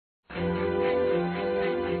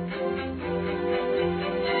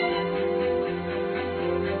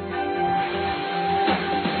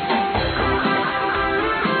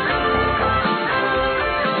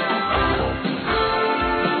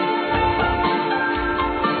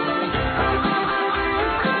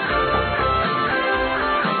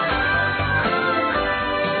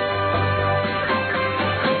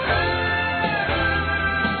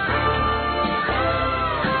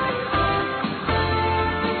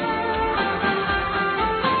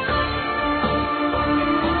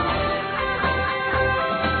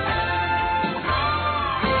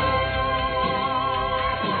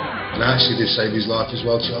actually did save his life as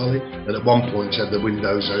well, Charlie. And at one point, he had the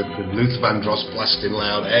windows open, Luther Vandross blasting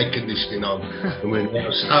loud, air conditioning on, and we're in the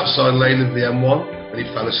outside lane of the M1, and he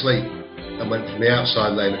fell asleep and went from the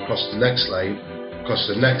outside lane across the next lane,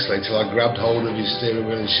 till I grabbed hold of his steering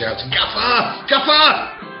wheel and shouted, "Gaffer!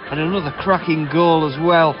 Gaffer!" And another cracking goal as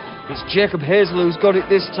well. It's Jacob Hazel who's got it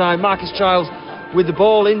this time. Marcus Childs with the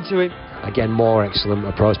ball into it. Again, more excellent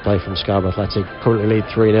approach play from Scarborough Athletic. Currently lead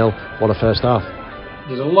 3-0. What a first half.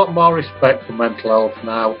 There's a lot more respect for mental health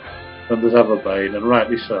now than there's ever been, and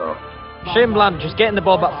rightly so. Shane Bland just getting the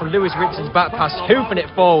ball back from Lewis Richards' back pass, hoofing it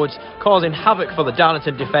forwards, causing havoc for the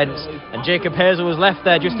Darlington defence. And Jacob Hazel was left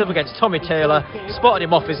there just up against Tommy Taylor, spotted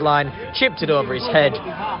him off his line, chipped it over his head.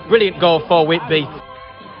 Brilliant goal for Whitby.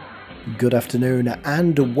 Good afternoon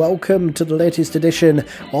and welcome to the latest edition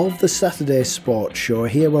of the Saturday Sports Show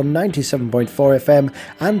here on 97.4 FM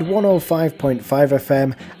and 105.5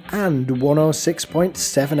 FM and 106.7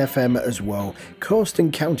 FM as well. Coast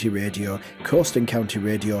and County Radio,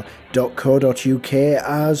 coastandcountyradio.co.uk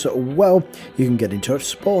as well. You can get in touch,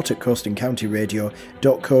 sport at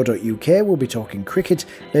coastandcountyradio.co.uk. We'll be talking cricket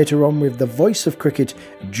later on with the voice of cricket,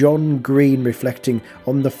 John Green, reflecting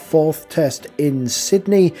on the fourth test in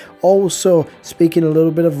Sydney. Also speaking a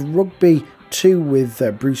little bit of rugby too with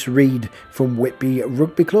Bruce Reid from Whitby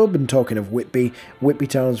Rugby Club. And talking of Whitby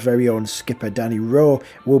Town's very own skipper Danny Rowe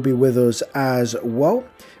will be with us as well.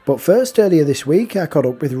 But first, earlier this week I caught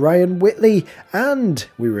up with Ryan Whitley and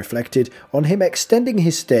we reflected on him extending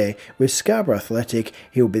his stay with Scarborough Athletic.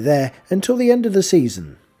 He'll be there until the end of the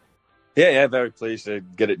season. Yeah, very pleased to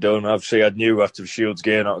get it done. Obviously I knew after the Shields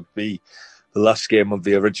game that would be the last game of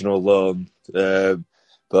the original loan, but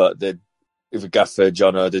if a gaffer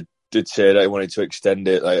John did say that he wanted to extend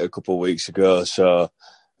it like a couple of weeks ago, so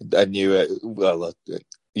I knew it. Well,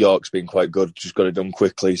 York's been quite good, just got it done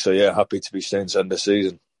quickly. So yeah, happy to be staying to end the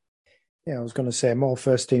season. Yeah, I was going to say more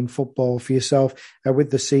first team football for yourself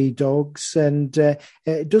with the Sea Dogs, and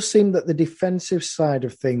it does seem that the defensive side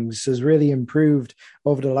of things has really improved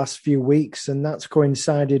over the last few weeks, and that's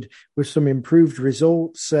coincided with some improved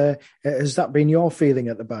results. Has that been your feeling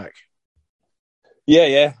at the back?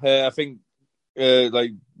 Yeah. I think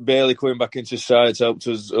like Bailey coming back into the side's helped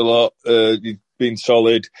us a lot. He's been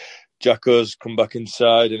solid. Jacko's come back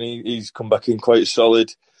inside and he's come back in quite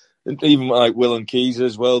solid. And even like Will and Keys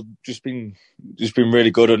as well, just been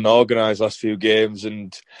really good and organised last few games.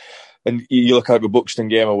 And you look at the Buxton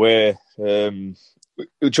game away,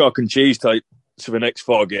 chalk and cheese type to the next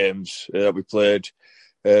 4 games that we played.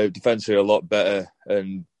 Defensively a lot better,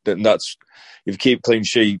 and that's if you keep clean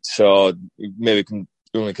sheets or maybe can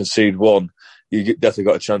only concede 1. You definitely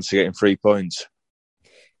got a chance of getting 3 points.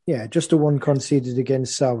 Yeah, just a 1 conceded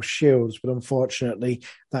against South Shields, but unfortunately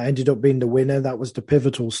that ended up being the winner. That was the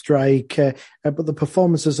pivotal strike. But the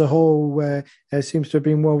performance as a whole seems to have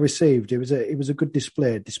been well received. It was a good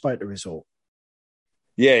display despite the result.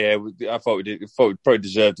 Yeah, I thought we probably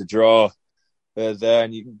deserved a draw there.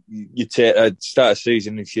 And you take start a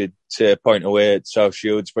season if you take a point away at South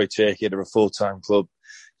Shields, probably take it. They're a full-time club.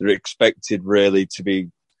 They're expected really to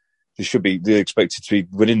be. They're expected to be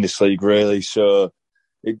winning this league, really. So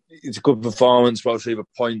it's a good performance, but obviously the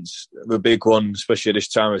points are a big one, especially this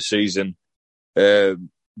time of season. But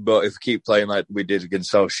if we keep playing like we did against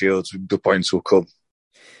South Shields, the points will come.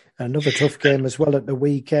 Another tough game as well at the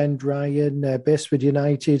weekend, Ryan. Basford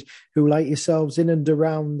United, who like yourselves in and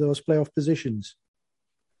around those playoff positions.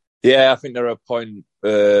 Yeah, I think they're a point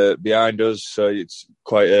behind us, so it's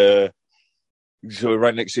quite so we're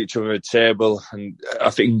right next to each other at the table, and I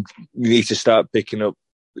think we need to start picking up.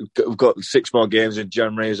 We've got 6 more games in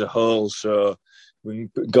January as a whole, so we've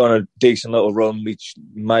got on a decent little run, which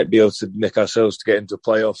might be able to make ourselves to get into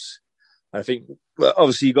playoffs. I think, well,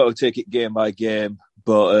 obviously, you've got to take it game by game,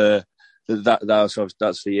 but that's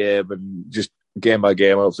the aim, and just game by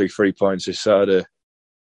game, hopefully 3 points this Saturday.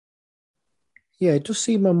 Yeah, it does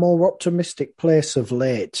seem a more optimistic place of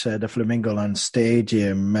late, the Flamingoland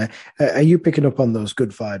Stadium. Are you picking up on those good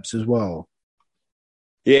vibes as well?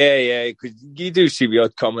 Yeah, because you do see the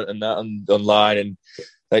odd comment on that online, and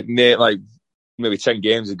like maybe 10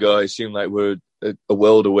 games ago, it seemed like we're a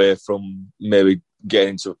world away from maybe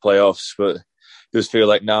getting into the playoffs, but it does feel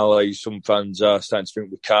like now some fans are starting to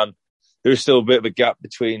think we can. There's still a bit of a gap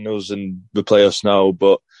between us and the playoffs now,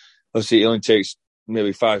 but obviously it only takes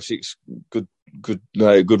maybe 5-6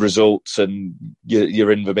 good results and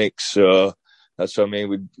you're in the mix. So that's what I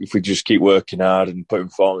mean. If we just keep working hard and putting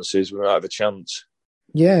performances, we might have a chance.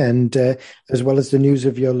 Yeah, and as well as the news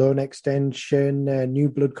of your loan extension, new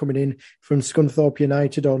blood coming in from Scunthorpe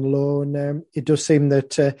United on loan, it does seem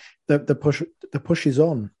that the push is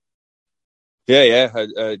on. Yeah.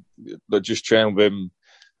 I just trained with him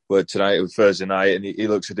tonight, it was Thursday night, and he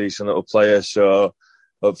looks a decent little player. So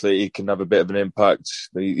hopefully he can have a bit of an impact.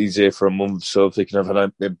 He's here for a month, so hopefully he can have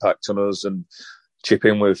an impact on us and chip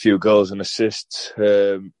in with a few goals and assists.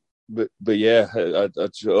 But yeah,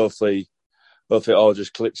 hopefully it all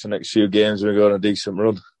just clicks the next few games and we go on a decent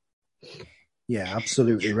run. Yeah,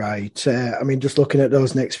 absolutely right. I mean, just looking at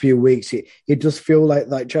those next few weeks, it does feel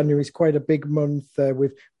like January is quite a big month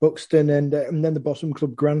with Buxton and then the bottom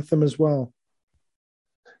club Grantham as well.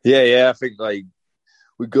 Yeah. I think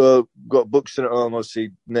we got Buxton at home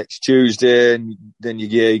obviously next Tuesday, and then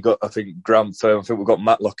you got I think Grantham. I think we've got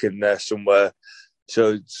Matlock in there somewhere.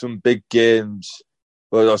 So some big games.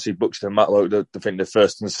 Well, obviously Buxton and Matlock, I think they're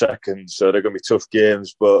first and second, so they're going to be tough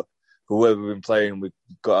games. But whoever we've been playing, we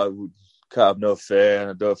can't have no fear, and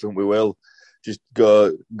I don't think we will. Just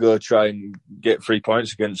go try and get 3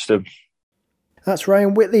 points against them. That's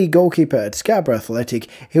Ryan Whitley, goalkeeper at Scarborough Athletic.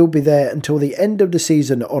 He'll be there until the end of the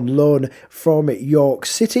season on loan from York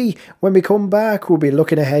City. When we come back, we'll be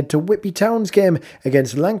looking ahead to Whitby Town's game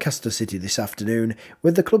against Lancaster City this afternoon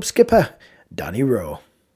with the club skipper, Danny Rowe.